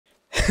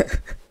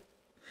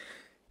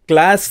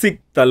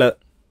Classic தலை.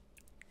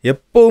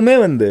 எப்போவுமே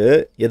வந்து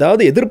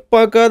ஏதாவது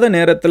எதிர்பார்க்காத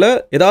நேரத்தில்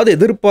ஏதாவது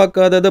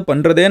எதிர்பார்க்காததை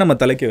பண்ணுறதே நம்ம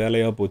தலைக்கு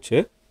வேலையாக போச்சு.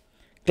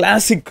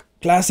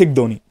 கிளாசிக்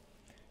தோனி.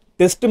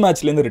 டெஸ்ட்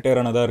மேட்ச்லேருந்து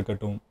ரிட்டையர் ஆனதாக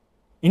இருக்கட்டும்,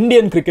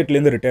 இந்தியன்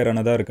கிரிக்கெட்லேருந்து ரிட்டையர்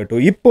ஆனதாக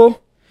இருக்கட்டும், இப்போது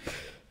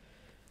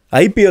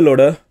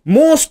ஐபிஎல்லோட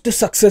most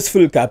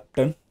successful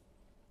captain,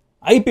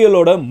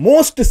 ஐபிஎல்லோட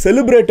most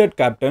celebrated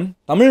captain,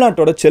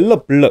 தமிழ்நாட்டோட செல்ல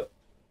பிள்ளை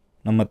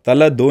நம்ம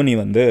தலை தோனி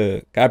வந்து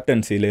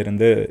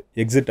கேப்டன்சிலேருந்து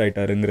எக்ஸிட்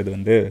ஆகிட்டாருங்கிறது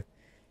வந்து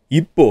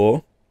இப்போது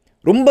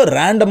ரொம்ப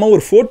ரேண்டமாக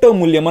ஒரு ஃபோட்டோ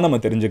மூலியமாக நம்ம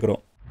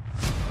தெரிஞ்சுக்கிறோம்.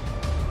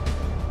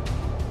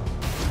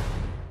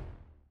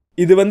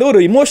 இது வந்து ஒரு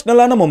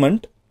இமோஷ்னலான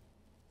மொமெண்ட்.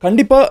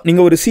 கண்டிப்பாக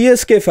நீங்கள் ஒரு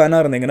சிஎஸ்கே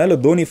ஃபேனாக இருந்தீங்கன்னா இல்லை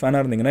தோனி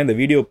ஃபேனாக இருந்தீங்கன்னா இந்த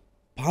வீடியோ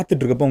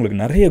பார்த்துட்டு இருக்கப்போ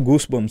உங்களுக்கு நிறைய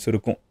கூஸ் பம்ப்ஸ்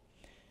இருக்கும்.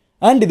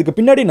 அண்ட் இதுக்கு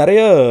பின்னாடி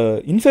நிறைய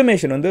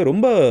இன்ஃபர்மேஷன் வந்து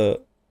ரொம்ப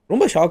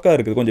ரொம்ப ஷாக்காக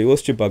இருக்குது. கொஞ்சம்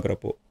யோசிச்சு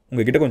பார்க்குறப்போ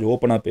உங்ககிட்ட கொஞ்சம்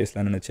ஓப்பனாக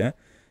பேசலான்னு நினச்சேன்.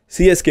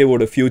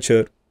 சிஎஸ்கேவோட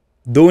ஃப்யூச்சர்,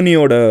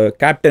 தோனியோட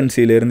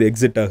கேப்டன்சிலேருந்து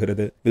எக்ஸிட்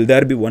ஆகிறது, will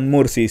there be one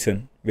more season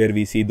where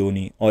we C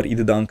Dhoni, R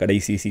இதுதான்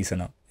கடைசி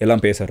சீசனா,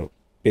 எல்லாம்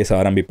பேச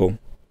ஆரம்பிப்போம்.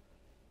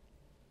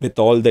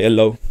 With all the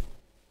love,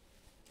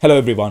 hello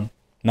everyone,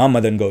 நான்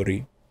Madan Gowri,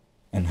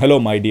 and hello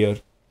my dear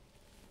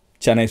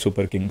Chennai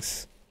super Kings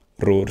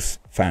roars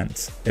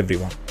fans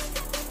everyone.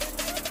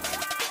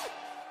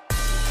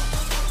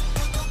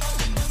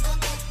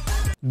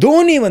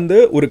 Dhoni வந்து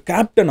ஒரு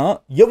கேப்டனாக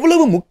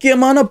எவ்வளவு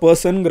முக்கியமான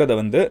பர்சன்கிறத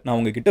வந்து நான்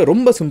உங்ககிட்ட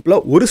ரொம்ப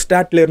சிம்பிளாக ஒரு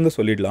ஸ்டாட்லேருந்து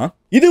சொல்லிடலாம்.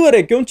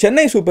 இதுவரைக்கும்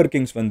சென்னை சூப்பர்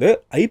கிங்ஸ் வந்து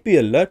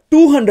ஐபிஎல்ல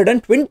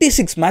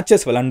 226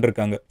 மேட்சஸ்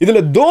விளாண்டுருக்காங்க.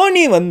 இதில்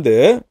தோனி வந்து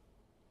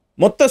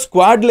மொத்த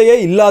ஸ்குவாட்லேயே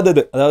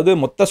இல்லாதது, அதாவது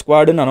மொத்த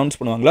ஸ்குவாடுன்னு அனௌன்ஸ்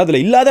பண்ணுவாங்களா,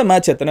 அதில் இல்லாத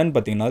மேட்ச் எத்தனைன்னு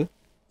பார்த்தீங்கன்னா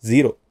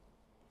 0.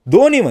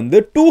 தோனி வந்து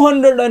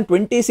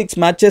 226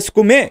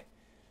 மேட்சஸ்க்குமே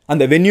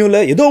அந்த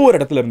வென்யூவில் ஏதோ ஒரு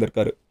இடத்துல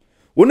இருந்திருக்காரு.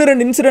 1-2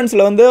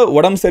 இன்சிடென்ட்ஸில் வந்து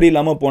உடம்பு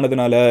சரியில்லாமல்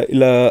போனதுனால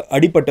இல்லை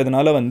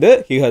அடிப்பட்டதுனால வந்து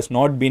he has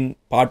not been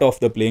part of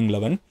the playing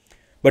 11.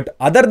 But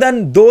other than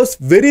those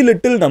very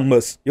little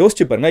numbers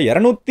யோசிச்சு பாருங்க,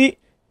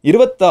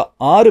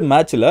 226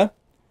 மேட்ச்சில்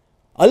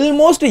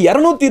ஆல்மோஸ்ட்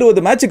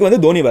 220 மேட்சுக்கு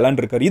வந்து தோனி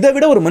விளாண்டுருக்காரு. இதை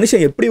விட ஒரு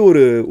மனுஷன் எப்படி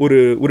ஒரு ஒரு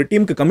ஒரு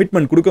டீமுக்கு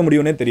கமிட்மெண்ட் கொடுக்க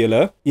முடியும்னே தெரியல.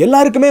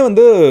 எல்லாருக்குமே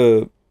வந்து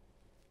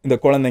இந்த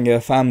குழந்தைங்க,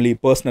 ஃபேமிலி,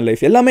 பர்சனல்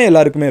லைஃப் எல்லாமே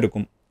எல்லாருக்குமே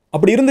இருக்கும்.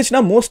 அப்படி இருந்துச்சுன்னா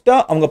மோஸ்ட்டாக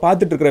அவங்க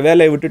பார்த்துட்டு இருக்கிற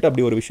வேலையை விட்டுட்டு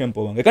அப்படி ஒரு விஷயம்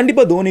போவாங்க.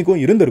 கண்டிப்பாக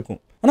தோனிக்கும் இருந்திருக்கும்.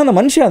 ஆனால் அந்த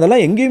மனுஷன்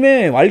அதெல்லாம் எங்கேயுமே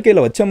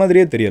வாழ்க்கையில் வச்ச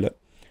மாதிரியே தெரியலை.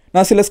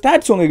 நான் சில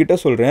ஸ்டாட்ஸ் உங்ககிட்ட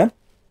சொல்கிறேன்.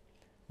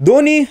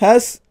 தோனி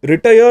ஹேஸ்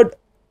ரிட்டையர்ட்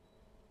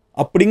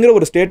அப்படிங்கிற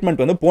ஒரு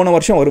ஸ்டேட்மெண்ட் வந்து போன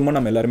வருஷம் வருமா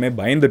நம்ம எல்லாருமே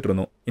பயந்துட்டு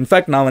இருந்தோம்.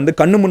 இன்ஃபேக்ட் நான் வந்து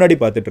கண்ணு முன்னாடி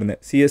பார்த்துட்டு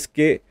இருந்தேன்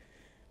சிஎஸ்கே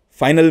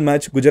ஃபைனல்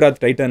மேட்ச் குஜராத்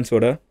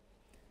டைட்டன்ஸோட.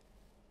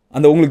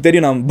 அந்த உங்களுக்கு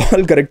தெரியும், நான்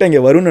பால் கரெக்டாக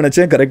இங்கே வரும்னு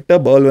நினச்சேன். கரெக்டாக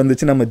பால்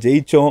வந்துச்சு, நம்ம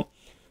ஜெயித்தோம்.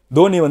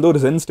 தோனி வந்து ஒரு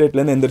சென்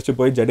ஸ்டேட்லேருந்து எந்திரிச்சு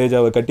போய்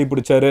ஜடேஜாவை கட்டி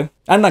பிடிச்சாரு.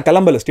 அண்ட் நான்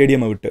கிளம்பல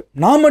ஸ்டேடியமை விட்டு.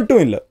 நான்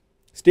மட்டும் இல்லை,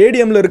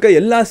 ஸ்டேடியமில் இருக்க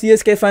எல்லா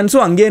சிஎஸ்கே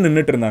ஃபேன்ஸும் அங்கேயே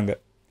நின்றுட்டு இருந்தாங்க.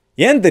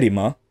 ஏன்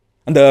தெரியுமா?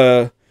 அந்த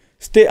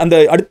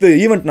அடுத்த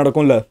ஈவெண்ட்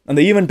நடக்கும்ல, அந்த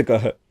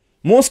ஈவெண்ட்டுக்காக.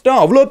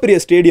 மோஸ்ட்டாக அவ்வளோ பெரிய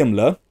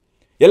ஸ்டேடியமில்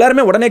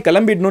எல்லாருமே உடனே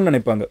கிளம்பிடணும்னு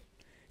நினைப்பாங்க.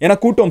 ஏன்னா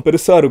கூட்டம்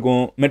பெருசாக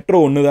இருக்கும், மெட்ரோ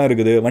ஒன்று தான்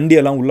இருக்குது,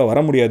 வண்டியெல்லாம் உள்ளே வர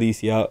முடியாது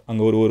ஈஸியாக.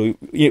 அங்கே ஒரு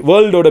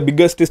வேர்ல்டோட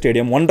பிக்கஸ்ட்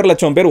ஸ்டேடியம், 1.5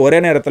 லட்சம் பேர் ஒரே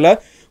நேரத்தில்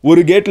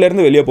ஒரு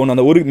கேட்லேருந்து வெளியே போகணும்.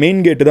 அந்த ஒரு மெயின்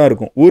கேட்டு தான்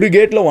இருக்கும். ஒரு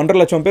கேட்டில்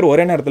 1.5 லட்சம் பேர்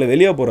ஒரே நேரத்தில்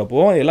வெளியே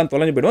போகிறப்போ எல்லாம்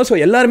தொலைஞ்சு போயிடுவோம். ஸோ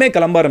எல்லாருமே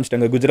கிளம்ப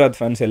ஆரம்பிச்சிட்டாங்க. குஜராத்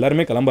ஃபேன்ஸ்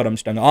எல்லாருமே கிளம்ப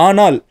ஆரம்பிச்சிட்டாங்க.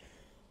 ஆனால்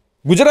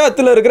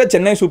குஜராத்தில் இருக்கிற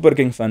சென்னை சூப்பர்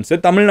கிங்ஸ் ஃபேன்ஸ்,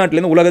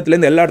 தமிழ்நாட்டிலேருந்து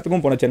உலகத்துலேருந்து எல்லா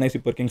இடத்துக்கும் போன Chennai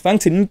super Kings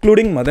fans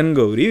including Madan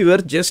Gowri, we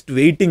are just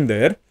waiting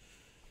there.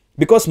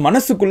 Because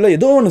மனசுக்குள்ளே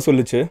ஏதோ ஒன்று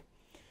சொல்லிச்சு,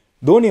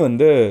 தோனி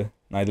வந்து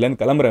நான் இதுலேருந்து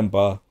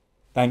கிளம்புறேன்ப்பா,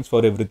 தேங்க்ஸ்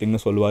ஃபார் எவ்ரி திங்னு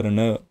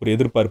சொல்லுவாருன்னு ஒரு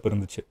எதிர்பார்ப்பு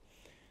இருந்துச்சு.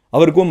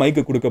 அவருக்கும்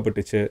மைக்கு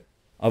கொடுக்கப்பட்டுச்சு.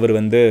 அவர்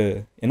வந்து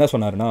என்ன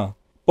சொன்னார்னா,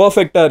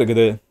 பர்ஃபெக்டாக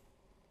இருக்குது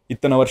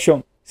இத்தனை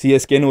வருஷம்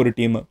சிஎஸ்கேன்னு ஒரு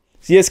டீமு.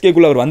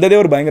 சிஎஸ்கேக்குள்ளே அவர் வந்ததே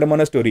ஒரு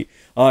பயங்கரமான ஸ்டோரி.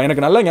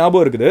 எனக்கு நல்லா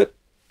ஞாபகம் இருக்குது.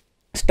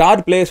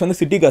 ஸ்டார் பிளேயர்ஸ் வந்து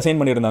சிட்டிக்கு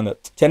அசைன் பண்ணியிருந்தாங்க.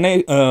 சென்னை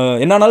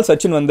என்னன்னாலும்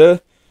சச்சின் வந்து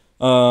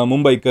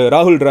மும்பைக்கு,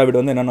 ராகுல்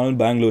டிராவிட் வந்து என்னன்னாலும்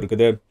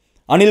பெங்களூருக்குது,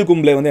 அனில்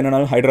கும்ப்ளே வந்து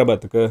என்னன்னாலும்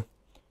ஹைதராபாத்துக்கு,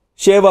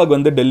 ஷேவாக்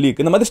வந்து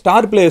டெல்லிக்கு. இந்த மாதிரி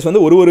ஸ்டார் பிளேயர்ஸ்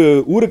வந்து ஒரு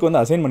ஊருக்கு வந்து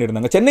அசைன்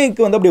பண்ணியிருந்தாங்க.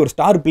 சென்னைக்கு வந்து அப்படி ஒரு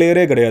ஸ்டார்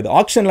பிளேயரே கிடையாது.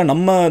 ஆக்ஷனில்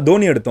நம்ம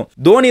தோனி எடுத்தோம்.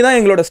 தோனி தான்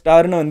எங்களோட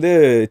ஸ்டார்னு வந்து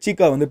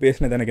சீக்கா வந்து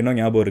பேசினது எனக்கு இன்னும்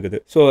ஞாபகம் இருக்குது.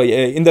 ஸோ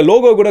இந்த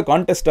லோகோ கூட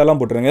கான்டெஸ்டெல்லாம்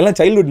போட்டுருங்க. எல்லாம்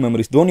சைல்ட்ஹுட்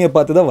மெமரிஸ். தோனியை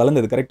பார்த்து தான்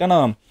வளர்ந்தது. கரெக்டாக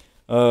நான்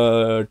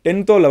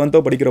 10th or 11th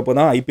படிக்கிறப்போ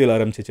தான் ஐபிஎல்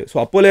ஆரம்பிச்சிச்சு. ஸோ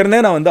அப்போலேருந்தே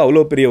நான் வந்து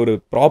அவ்வளோ பெரிய ஒரு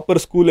ப்ராப்பர்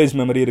ஸ்கூல் ஏஜ்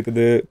மெமரி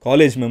இருக்குது,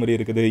 காலேஜ் மெமரி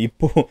இருக்குது,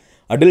 இப்போது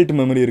அடல்ட்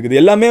மெமரி இருக்குது.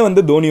 எல்லாமே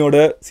வந்து தோனியோட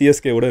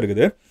சிஎஸ்கேவோட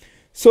இருக்குது.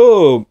 ஸோ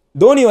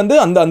தோனி வந்து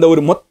அந்த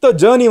ஒரு மொத்த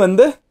ஜேர்னி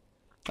வந்து,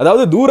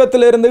 அதாவது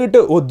தூரத்தில் இருந்துக்கிட்டு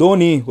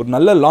தோனி ஒரு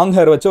நல்ல லாங்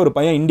ஹேர் வச்ச ஒரு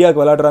பையன்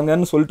இந்தியாவுக்கு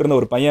விளையாடுறாங்கன்னு சொல்லிட்டு இருந்த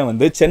ஒரு பையன்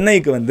வந்து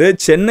சென்னைக்கு வந்து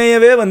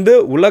சென்னையவே வந்து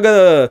உலக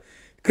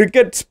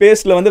கிரிக்கெட்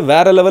ஸ்பேஸில் வந்து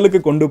வேறு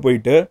லெவலுக்கு கொண்டு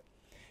போயிட்டு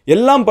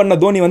எல்லாம் பண்ண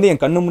தோனி வந்து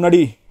என் கண்ணு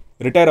முன்னாடி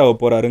ரிட்டையர் ஆக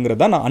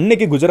போகிறாருங்கிறதா நான்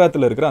அன்னைக்கு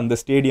குஜராத்தில் இருக்கிற அந்த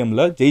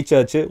ஸ்டேடியமில்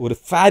ஜெயிச்சாச்சு. ஒரு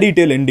ஃபேரி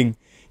டேல் எண்டிங்.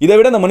 இதை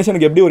விட அந்த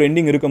மனுஷனுக்கு எப்படி ஒரு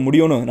எண்டிங் இருக்க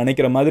முடியும்னு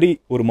நினைக்கிற மாதிரி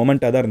ஒரு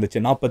மொமெண்ட்டாக தான் இருந்துச்சு.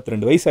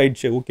 42 வயசு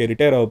ஆயிடுச்சு, ஓகே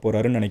ரிட்டையர் ஆக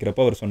போகிறாருன்னு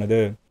நினைக்கிறப்ப அவர் சொன்னது,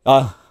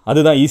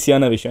 அதுதான்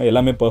ஈஸியான விஷயம்,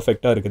 எல்லாமே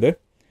பர்ஃபெக்டாக இருக்குது.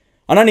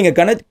 ஆனால்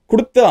நீங்கள்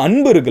கொடுத்த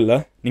அன்பு இருக்குல்ல,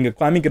 நீங்கள்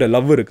காமிக்கிற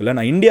லவ் இருக்குல்ல,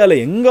 நான்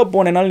இந்தியாவில் எங்கே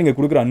போனேனாலும் நீங்கள்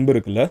கொடுக்குற அன்பு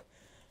இருக்குல்ல,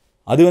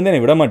 அது வந்து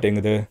என்னை விட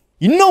மாட்டேங்குது.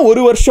 இன்னும்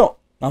ஒரு வருஷம்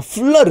நான்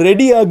ஃபுல்லாக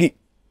ரெடி ஆகி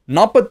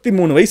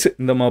 43 வயசு,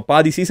 இந்த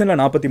பாதி சீசனில்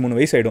 43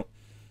 வயசு ஆகிடும்.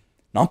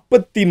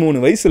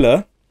 43 வயசில்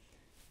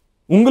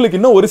உங்களுக்கு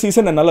இன்னும் ஒரு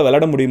சீசன் என்னால்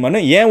விளையாட முடியுமான்னு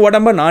என்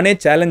உடம்ப நானே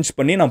சேலஞ்ச்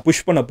பண்ணி நான்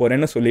புஷ் பண்ண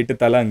போகிறேன்னு சொல்லிட்டு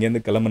தலை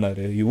அங்கேருந்து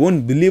கிளம்புனாரு. You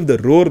won't believe the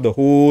roar the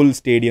whole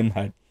stadium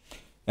had.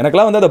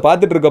 எனக்கெல்லாம் வந்து அதை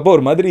பார்த்துட்டு இருக்கப்போ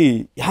ஒரு மாதிரி,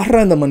 யாரா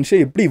இந்த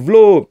மனுஷன் எப்படி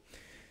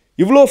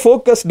இவ்வளோ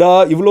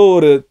ஃபோக்கஸ்டாக, இவ்வளோ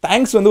ஒரு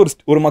தேங்க்ஸ் வந்து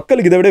ஒரு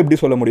மக்களுக்கு இதை விட எப்படி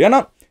சொல்ல முடியும்?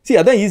 ஏன்னா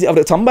அதான் ஈஸி.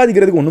 அவர்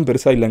சம்பாதிக்கிறதுக்கு ஒன்றும்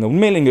பெருசாக இல்லைங்க.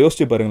 உண்மையில் நீங்கள்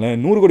யோசிச்சு பாருங்களேன்,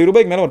 100 கோடி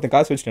ரூபாய்க்கு மேலே ஒருத்தன்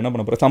காசு வச்சுட்டு என்ன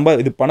பண்ண போகிறோம்?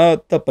 இது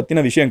பணத்தை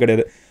பற்றின விஷயம்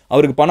கிடையாது.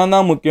 அவருக்கு பணம்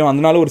தான் முக்கியம்.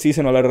 அதனால ஒரு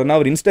சீசன் விளையாடுறதுனா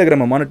அவர்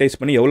இன்ஸ்டாகிராமை மானிட்டைஸ்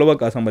பண்ணி எவ்வளோவா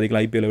காசு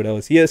சம்பாதிக்கலாம் ஐபிஎல் விட.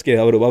 சிஎஸ்கே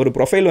அவர்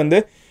ப்ரொஃபைல் வந்து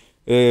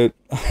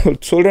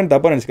சொல்கிறேன்னு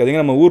தப்பாக நினச்சிக்காதீங்க.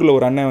 நம்ம ஊரில்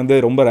ஒரு அண்ணன் வந்து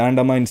ரொம்ப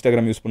ரேண்டமாக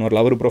இன்ஸ்டாகிராம் யூஸ்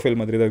பண்ணுவார்ல, அவர் ப்ரொஃபைல்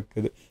மாதிரி தான்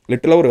இருக்குது.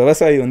 லிட்டலாக ஒரு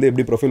விவசாயி வந்து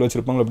எப்படி ப்ரொஃபைல்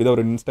வச்சிருப்பாங்களோ அப்படி தான்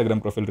ஒரு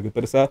இன்ஸ்டாகிராம் ப்ரொஃபைல் இருக்குது.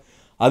 பெருசாக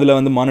அதில்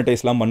வந்து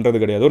மானிட்டைஸ்லாம்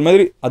பண்ணுறது கிடையாது. ஒரு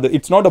மாதிரி அது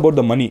it's not about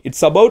the money,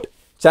 it's about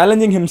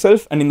challenging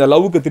himself and இந்த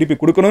லவ்வுக்கு திருப்பி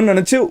கொடுக்கணும்னு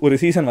நினச்சி ஒரு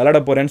சீசன் விளையாட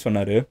போகிறேன்னு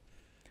சொன்னார்.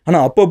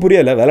 ஆனால் அப்போ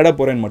புரியலை, விளையாட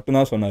போகிறேன்னு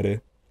மட்டும்தான் சொன்னார்,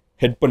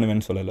 ஹெட்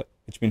பண்ணுவேன்னு சொல்லலை.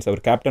 விச் மீன்ஸ்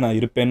அவர் கேப்டனாக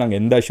இருப்பேன்னு நாங்கள்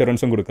எந்த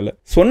அஷூரன்ஸும் கொடுக்கல.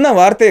 சொன்ன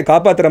வார்த்தையை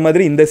காப்பாற்றுற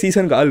மாதிரி இந்த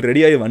சீசனுக்கு ஆள்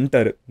ரெடியாகி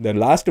வந்துட்டார். இந்த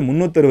லாஸ்ட்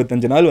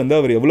 365 நாள் வந்து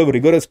அவர் எவ்வளோ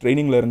ரிகரஸ்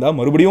ட்ரைனிங்கில் இருந்தால்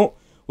மறுபடியும்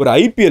ஒரு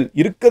ஐபிஎல்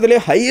இருக்கிறதுலே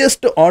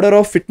ஹையஸ்ட் ஆர்டர்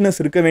ஆஃப் ஃபிட்னஸ்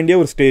இருக்க வேண்டிய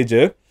ஒரு ஸ்டேஜ்,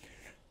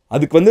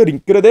 அதுக்கு வந்து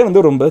இருக்கிறதே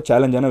வந்து ரொம்ப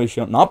சேலஞ்சான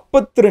விஷயம்.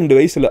 42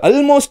 வயசில்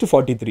ஆல்மோஸ்ட்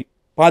 43,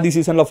 பாதி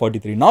சீசனில்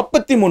 43,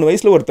 43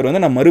 வயசில் ஒருத்தர்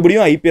வந்து நான்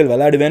மறுபடியும் ஐபிஎல்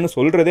விளையாடுவேன்னு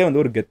சொல்கிறதே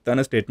வந்து ஒரு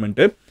கெத்தான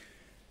ஸ்டேட்மெண்ட்டு.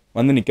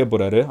 வந்து நிற்க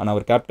போகிறாரு. ஆனால்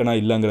அவர்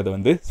கேப்டனாக இல்லைங்கிறது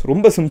வந்து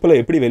ரொம்ப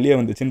சிம்பிளாக எப்படி வெளியே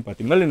வந்துச்சுன்னு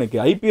பார்த்தீங்கன்னா, எனக்கு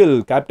ஐபிஎல்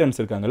கேப்டன்ஸ்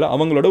இருக்காங்கல்ல,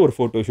 அவங்களோட ஒரு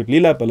ஃபோட்டோ ஷூட்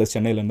லீலா பேலஸ்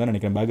சென்னையிலேருந்து தான்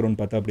நினைக்கிறேன். பேக்ரவுண்ட்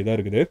பார்த்தா அப்படி தான்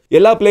இருக்குது.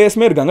 எல்லா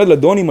பிளேயர்ஸுமே இருக்காங்க,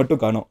 அதில் தோனி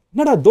மட்டும் காணோம்.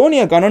 என்னடா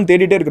தோனியை காணோன்னு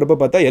தேடிட்டே இருக்கிறப்ப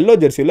பார்த்தா எல்லோ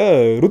ஜெர்சியில்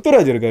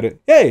ருத்துராஜ் இருக்காரு.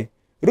 ஏய்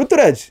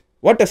Ruturaj,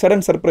 what a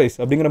sudden surprise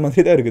அப்படிங்கிற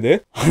மாதிரி தான் இருக்குது.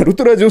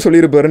 ருத்துராஜும்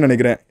சொல்லியிருப்பாருன்னு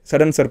நினைக்கிறேன்,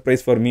 sudden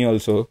surprise for me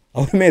also.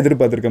 அவருமே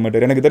எதிர்பார்த்துருக்க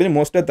மாட்டார். எனக்கு தெரிஞ்சு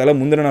மோஸ்ட்டாக தலை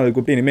முந்தின நாள்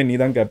கூப்பிட்டு இனிமேல் நீ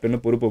தான்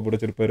கேப்டன் பொறுப்பை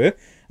பிடிச்சிருப்பாரு,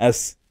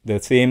 அஸ்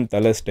த சேம்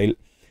தலை ஸ்டைல்.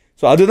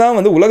 ஸோ அதுதான்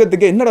வந்து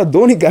உலகத்துக்கு என்னடா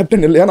தோனி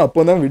கேப்டன் இல்லையான்னு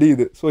அப்போ தான்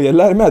விடியுது. ஸோ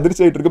எல்லாருமே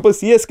அதிர்ச்சி ஆகிட்டு இருக்கப்போ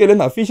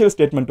சிஎஸ்கேலேருந்து அஃபிஷியல்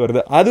ஸ்டேட்மெண்ட்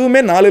வருது.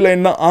 அதுவுமே 4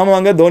 லைன் தான்,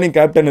 ஆமாங்க தோனி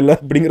கேப்டன் இல்லை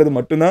அப்படிங்கிறது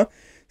மட்டும்தான்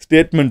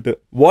statement.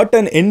 What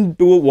an end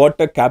to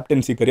what a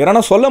captaincy career.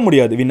 ஆனால் சொல்ல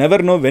முடியாது, we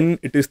never know when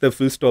it is the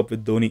full stop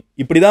with Dhoni.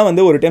 இப்படி தான்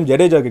வந்து ஒரு டைம்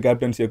ஜடேஜாக்கு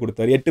கேப்டன்சியை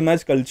கொடுத்தாரு. 8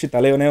 மேட்ச் கழிச்சு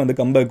தலைவனே வந்து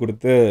கம்பேக்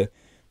கொடுத்து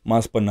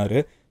மாஸ் பண்ணார்.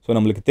 ஸோ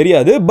நம்மளுக்கு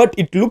தெரியாது, but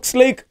it looks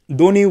like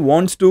Dhoni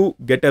wants to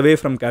get away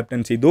from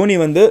captaincy. Dhoni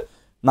வந்து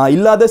நான்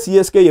இல்லாத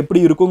சிஎஸ்கே எப்படி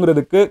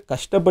இருக்குங்கிறதுக்கு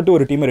கஷ்டப்பட்டு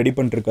ஒரு டீமை ரெடி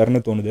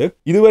பண்ணிருக்காருன்னு தோணுது.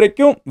 இது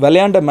வரைக்கும்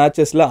விளையாண்ட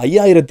மேட்சஸில்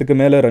 5000க்கு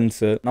மேலே runs,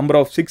 number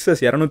of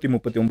sixes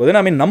 239.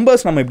 I mean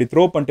numbers நம்ம இப்படி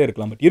த்ரோ பண்ணிட்டே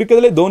இருக்கலாம். பட்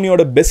இருக்கிறதுலே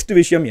தோனியோட பெஸ்ட்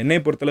விஷயம் என்னை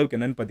பொறுத்தளவுக்கு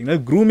என்னன்னு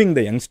பார்த்தீங்கன்னா, க்ரூமிங்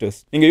த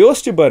யங்ஸ்டர்ஸ். நீங்கள்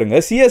யோசிச்சு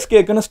பாருங்க,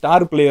 சிஎஸ்கேக்குன்னு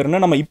ஸ்டார்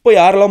பிளேயர்னு நம்ம இப்போ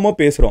யாரெல்லாமோ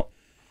பேசுகிறோம்.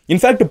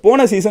 இன்ஃபேக்ட்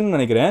போன சீசன்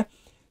நினைக்கிறேன்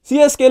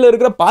சிஎஸ்கேல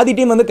இருக்கிற பாதி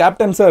டீம் வந்து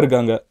கேப்டன்ஸாக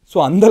இருக்காங்க. ஸோ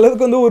அந்த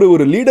அளவுக்கு வந்து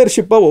ஒரு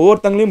லீடர்ஷிப்பாக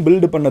ஒவ்வொருத்தங்களையும்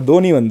பில்டு பண்ண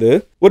தோனி வந்து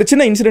ஒரு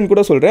சின்ன இன்சிடென்ட்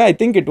கூட சொல்கிறேன். I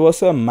think it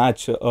was a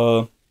match,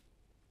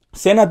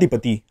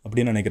 சேனாதிபதி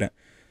அப்படின்னு நினைக்கிறேன்.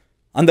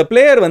 அந்த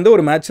பிளேயர் வந்து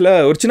ஒரு மேட்ச்சில்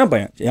ஒரு சின்ன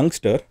பையன்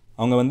யங்ஸ்டர்,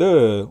 அவங்க வந்து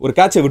ஒரு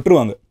கேட்சை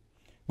விட்டுருவாங்க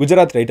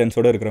குஜராத்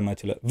டைட்டன்ஸோட இருக்கிற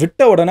மேட்ச்சில்.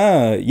 விட்ட உடனே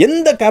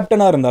எந்த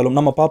கேப்டனாக இருந்தாலும்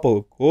நம்ம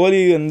பார்ப்போம்,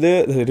 கோலி வந்து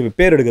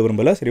பேர் எடுக்க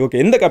விரும்பலை, சரி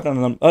ஓகே எந்த கேப்டன்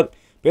இருந்தாலும்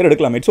பேர்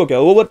எடுக்கலாம், இட்ஸ் ஓகே.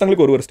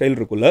 ஒவ்வொருத்தங்களுக்கு ஒரு ஸ்டைல்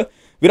இருக்குல்ல.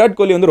 விராட்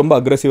கோலி வந்து ரொம்ப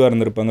அக்ரெசிவாக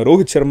இருந்திருப்பாங்க,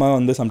 ரோஹித் சர்மா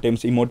வந்து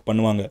சம்டைம்ஸ் இமோட்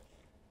பண்ணுவாங்க,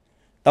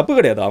 தப்பு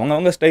கிடையாது,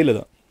 அவங்க ஸ்டைலு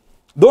தான்.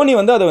 தோனி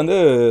வந்து அதை வந்து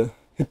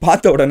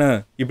பார்த்த உடனே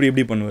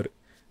இப்படி பண்ணுவார்,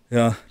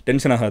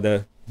 டென்ஷன் ஆகாத,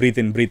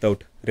 ப்ரீத் இன் ப்ரீத்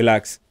அவுட்,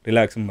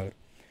 ரிலாக்ஸ்ம்பார்.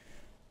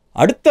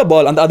 அடுத்த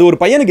பால் அது ஒரு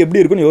பையனுக்கு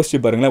எப்படி இருக்குன்னு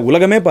யோசிச்சு பாருங்களேன்.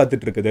 உலகமே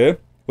பார்த்துட்டு இருக்குது,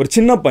 ஒரு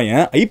சின்ன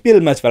பையன்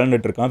ஐபிஎல் மேட்ச்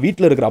விளையாண்டுட்டு இருக்கான்,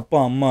 வீட்டில் இருக்கிற அப்பா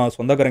அம்மா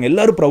சொந்தக்காரங்க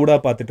எல்லாரும் ப்ரௌடாக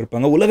பார்த்துட்டு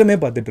இருப்பாங்க, உலகமே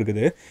பார்த்துட்டு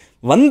இருக்குது.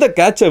 வந்த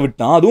கேட்சை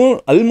விட்டான், அதுவும்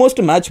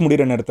ஆல்மோஸ்ட் மேட்ச்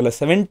முடிகிற நேரத்தில்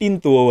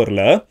 17th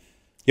ஓவரில்.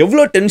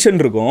 எவ்வளோ டென்ஷன்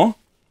இருக்கும்.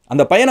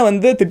 அந்த பையனை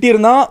வந்து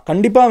திட்டியிருந்தான்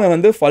கண்டிப்பாக அவன்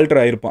வந்து ஃபால்டர்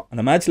ஆகிருப்பான்.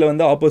 அந்த மேட்ச்சில்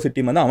வந்து ஆப்போசிட்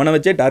டீம் வந்து அவனை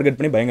வச்சே டார்கெட்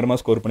பண்ணி பயங்கரமாக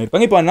ஸ்கோர்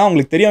பண்ணியிருப்பாங்க. இப்போ என்ன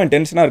அவங்களுக்கு தெரியும் அவன்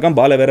டென்ஷனாக இருக்கான்,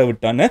 பாலை வேற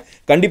விட்டான்னு,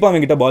 கண்டிப்பாக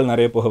அவன்கிட்ட பால்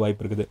நிறைய போக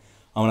வாய்ப்பு இருக்குது.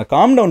 அவனை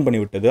காம் டவுன் பண்ணி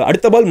விட்டது,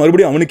 அடுத்த பால்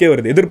மறுபடியும் அவனுக்கே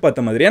வருது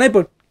எதிர்பார்த்த மாதிரி. ஏன்னா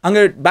இப்போ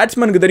அங்கே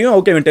பேட்ஸ்மேனுக்கு தெரியும்,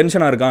 ஓகே இவன்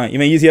டென்ஷனாக இருக்கான்,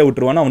 இவன் ஈஸியாக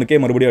விட்டுருவான்னு அவனுக்கே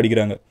மறுபடியும்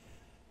அடிக்கிறாங்க.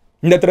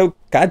 இந்த தடவை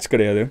கேட்ச்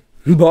கிடையாது,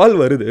 பால்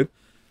வருது,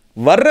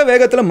 வர்ற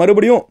வேகத்தில்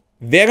மறுபடியும்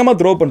வேகமாக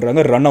த்ரோ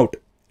பண்ணுறாங்க, run out.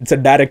 It's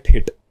a direct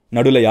hit,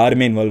 நடுவில்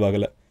யாருமே இன்வால்வ்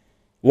ஆகலை.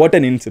 What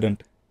an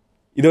incident.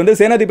 இது வந்து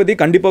சேனாதிபதி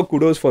கண்டிப்பாக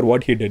kudos for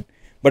what he did.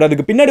 But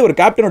அதுக்கு பின்னாடி ஒரு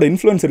கேப்டனோட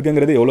இன்ஃப்ளூயன்ஸ்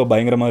இருக்குங்கிறது எவ்வளோ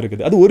பயங்கரமாக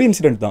இருக்குது. அது ஒரு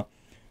இன்சிடென்ட் தான்.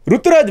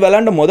 ருத்துராஜ்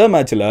விளையாண்ட மொதல்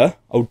மேட்ச்சில்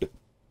அவுட்டு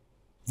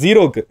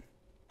 0க்கு,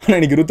 ஆனால்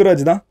இன்றைக்கி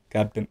ருத்துராஜ் தான்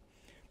கேப்டன்.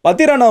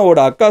 பத்திரானாவோட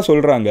அக்கா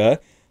சொல்கிறாங்க,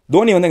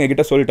 தோனி வந்து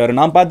எங்ககிட்ட சொல்லிட்டாரு,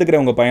 நான்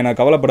பார்த்துக்கிறேன் உங்கள் பையனை,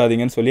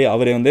 கவலைப்படாதீங்கன்னு சொல்லி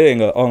அவரை வந்து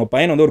அவங்க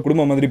பையனை வந்து ஒரு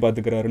குடும்பம் மாதிரி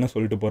பார்த்துக்கிறாருன்னு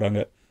சொல்லிட்டு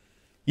போகிறாங்க.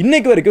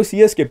 இன்றைக்கு வரைக்கும்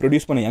சிஎஸ்கே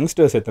ப்ரொடியூஸ் பண்ண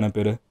யங்ஸ்டர்ஸ் எத்தனை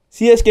பேர்?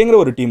 சிஎஸ்கேங்கிற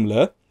ஒரு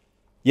டீமில்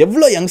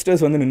எவ்வளோ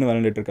யங்ஸ்டர்ஸ் வந்து நின்று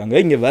விளையாண்டுட்டு இருக்காங்க.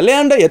 இங்கே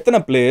விளையாண்ட எத்தனை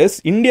பிளேயர்ஸ்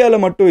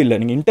இந்தியாவில் மட்டும் இல்லை,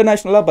 நீங்கள்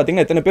இன்டர்நேஷ்னலாக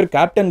பார்த்தீங்கன்னா எத்தனை பேர்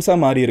கேப்டன்ஸாக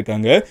மாறி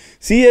இருக்காங்க.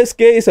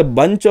 CSK is a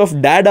bunch of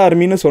date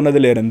ஆர்மின்னு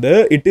சொன்னதுலேருந்து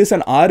it is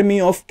an army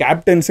of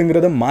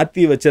கேப்டன்ஸுங்கிறத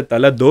மாற்றி வச்ச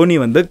தோனி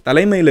வந்து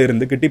தலைமையில்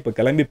இருந்துக்கிட்டு இப்போ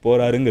கிளம்பி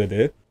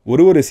போகிறாருங்கிறது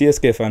ஒரு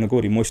சிஎஸ்கே ஃபேனுக்கு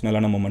ஒரு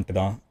இமோஷனலான மொமெண்ட்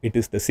தான். It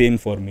is the same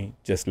for me,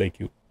 just like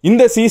you.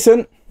 இந்த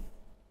சீசன்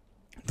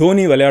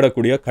தோனி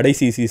விளையாடக்கூடிய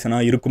கடைசி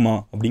சீசனாக இருக்குமா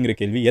அப்படிங்கிற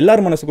கேள்வி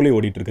எல்லார் மனசுக்குள்ளேயும்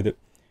ஓடிட்டு இருக்குது.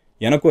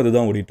 எனக்கும்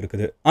அதுதான் ஓடிட்டு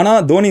இருக்குது. ஆனால்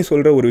தோனி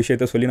சொல்கிற ஒரு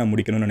விஷயத்த சொல்லி நான்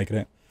முடிக்கணும்னு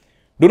நினைக்கிறேன்.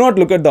 To not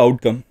look at the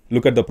outcome,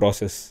 look at the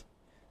process.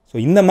 So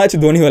இந்த மேட்ச்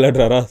தோனி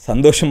விளையாடுறாரா,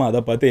 சந்தோஷமாக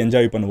அதை பார்த்து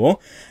என்ஜாய் பண்ணுவோம்.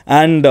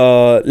 அண்ட்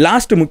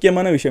லாஸ்ட்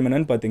முக்கியமான விஷயம்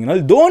என்னென்னு பார்த்தீங்கன்னா,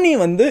 தோனி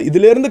வந்து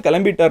இதிலேருந்து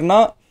கிளம்பிட்டார்னா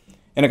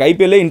எனக்கு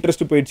ஐபிஎல்லே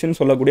இன்ட்ரெஸ்ட் போயிடுச்சுன்னு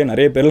சொல்லக்கூடிய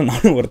நிறைய பேரில்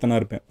நானும் ஒருத்தனாக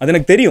இருப்பேன். அது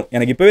எனக்கு தெரியும்,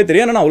 எனக்கு இப்போவே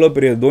தெரியும். ஆனால் அவ்வளோ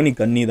பெரிய தோனி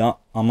கண்ணி தான்.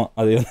 ஆமாம்,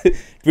 அது வந்து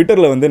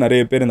ட்விட்டரில் வந்து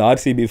நிறைய பேர் இந்த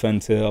ஆர்சிபி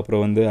ஃபேன்ஸு,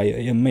 அப்புறம் வந்து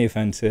எம்ஐ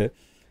ஃபேன்ஸு,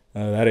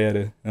 வேறு யார்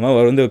இந்த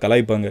மாதிரி வந்து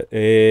கலாய்ப்பாங்க.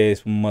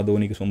 சும்மா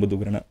தோனிக்கு சொம்பு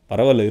தூக்குறேன்னு.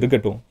 பரவாயில்ல,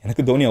 இருக்கட்டும்.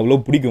 எனக்கு தோனி அவ்வளோ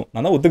பிடிக்கும்,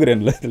 நான் தான்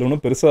ஒத்துக்கிறேன்ல, இதில்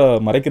ஒன்றும் பெருசாக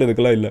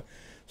மறைக்கிறதுக்கெல்லாம் இல்லை.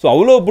 ஸோ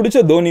அவ்வளோ பிடிச்ச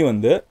தோனி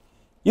வந்து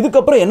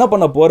இதுக்கப்புறம் என்ன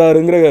பண்ண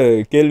போகிறாருங்கிற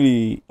கேள்வி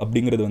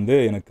அப்படிங்கிறது வந்து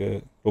எனக்கு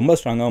ரொம்ப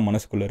ஸ்ட்ராங்காக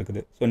மனசுக்குள்ளே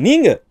இருக்குது. ஸோ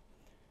நீங்கள்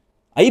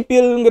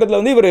ஐபிஎல்ங்கிறதுல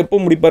வந்து இவர் எப்போ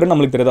முடிப்பாருன்னு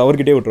நம்மளுக்கு தெரியாது,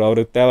 அவர்கிட்டே விட்டுரும், அவர்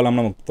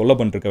தேவையில்லாமல் நமக்கு தொல்லை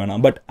பண்ணிருக்க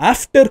வேணாம். பட்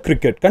ஆஃப்டர்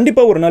கிரிக்கெட்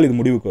கண்டிப்பாக ஒரு நாள் இது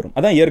முடிவுக்கு வரும்.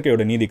 அதான்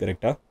இயற்கையோட நீதி.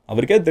 கரெக்டாக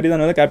அவருக்கே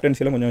தெரியுதானால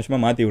கேப்டன்சியில் கொஞ்சம்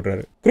வருஷமாக மாற்றி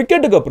விட்றாரு.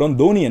 கிரிக்கெட்டுக்கு அப்புறம்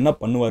தோனி என்ன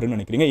பண்ணுவாருன்னு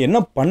நினைக்கிறீங்க,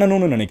 என்ன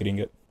பண்ணணும்னு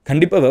நினைக்கிறீங்க?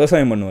 கண்டிப்பாக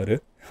விவசாயம் பண்ணுவார்,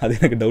 அது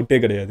எனக்கு டவுட்டே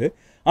கிடையாது.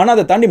 ஆனால்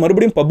அதை தாண்டி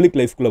மறுபடியும் பப்ளிக்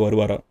லைஃப்குள்ளே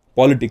வருவாரா,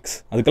 பாலிடிக்ஸ்,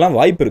 அதுக்கெல்லாம்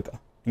வாய்ப்பு இருக்கா?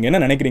 நீங்கள் என்ன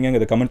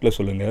நினைக்கிறீங்க கமெண்ட்டில்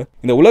சொல்லுங்கள்.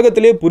 இந்த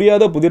உலகத்திலே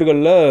புரியாத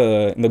புதிர்களில்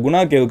இந்த குணா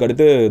கேவுக்கு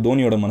அடுத்து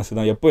தோனியோட மனசு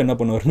தான். எப்போ என்ன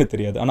பண்ணுவார்னு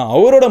தெரியாது. ஆனால்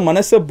அவரோட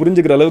மனசை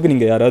புரிஞ்சுக்கிற அளவுக்கு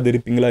நீங்கள் யாராவது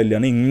இருப்பீங்களா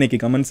இல்லையான்னு இன்னைக்கு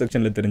கமெண்ட்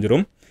செக்ஷனில்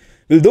தெரிஞ்சிடும்.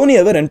 Will Dhoni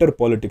ever enter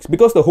politics?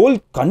 Because the whole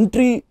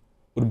country,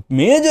 ஒரு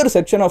major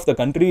section of the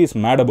country is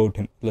made about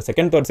him. இல்லை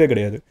செகண்ட் தாட்ஸே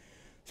கிடையாது.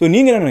 ஸோ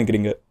நீங்கள் என்ன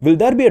நினைக்கிறீங்க? Will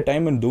there be a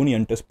time when Dhoni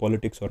enters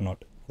politics R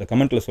not? அதை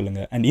கமெண்ட்டில்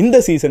சொல்லுங்கள். அண்ட் இந்த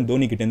சீசன்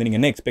தோனி கிட்டேருந்து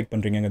நீங்கள் என்ன எக்ஸ்பெக்ட்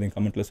பண்ணுறீங்க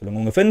கமெண்ட்டில்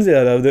சொல்லுங்கள். உங்கள் ஃப்ரெண்ட்ஸ்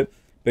யாராவது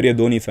பெரிய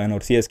தோனி ஃபேன்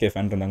ஒரு சிஎஸ்கே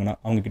ஃபேன் இருந்தாங்கன்னா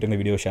அவங்ககிட்ட இந்த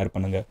வீடியோ ஷேர்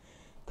பண்ணுங்கள்.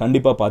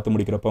 கண்டிப்பாக பார்த்து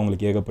முடிக்கிறப்ப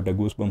உங்களுக்கு ஏகப்பட்ட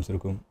கூஸ் பம்ப்ஸ்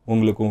இருக்கும்.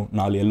 உங்களுக்கும்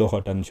 4 எல்லோ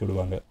ஹாட் அனுப்பிச்சு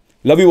விடுவாங்க.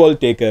 Love you all,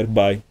 take care,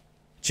 bye,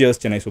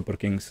 cheers Chennai super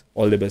Kings,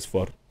 all the best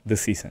for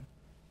this season.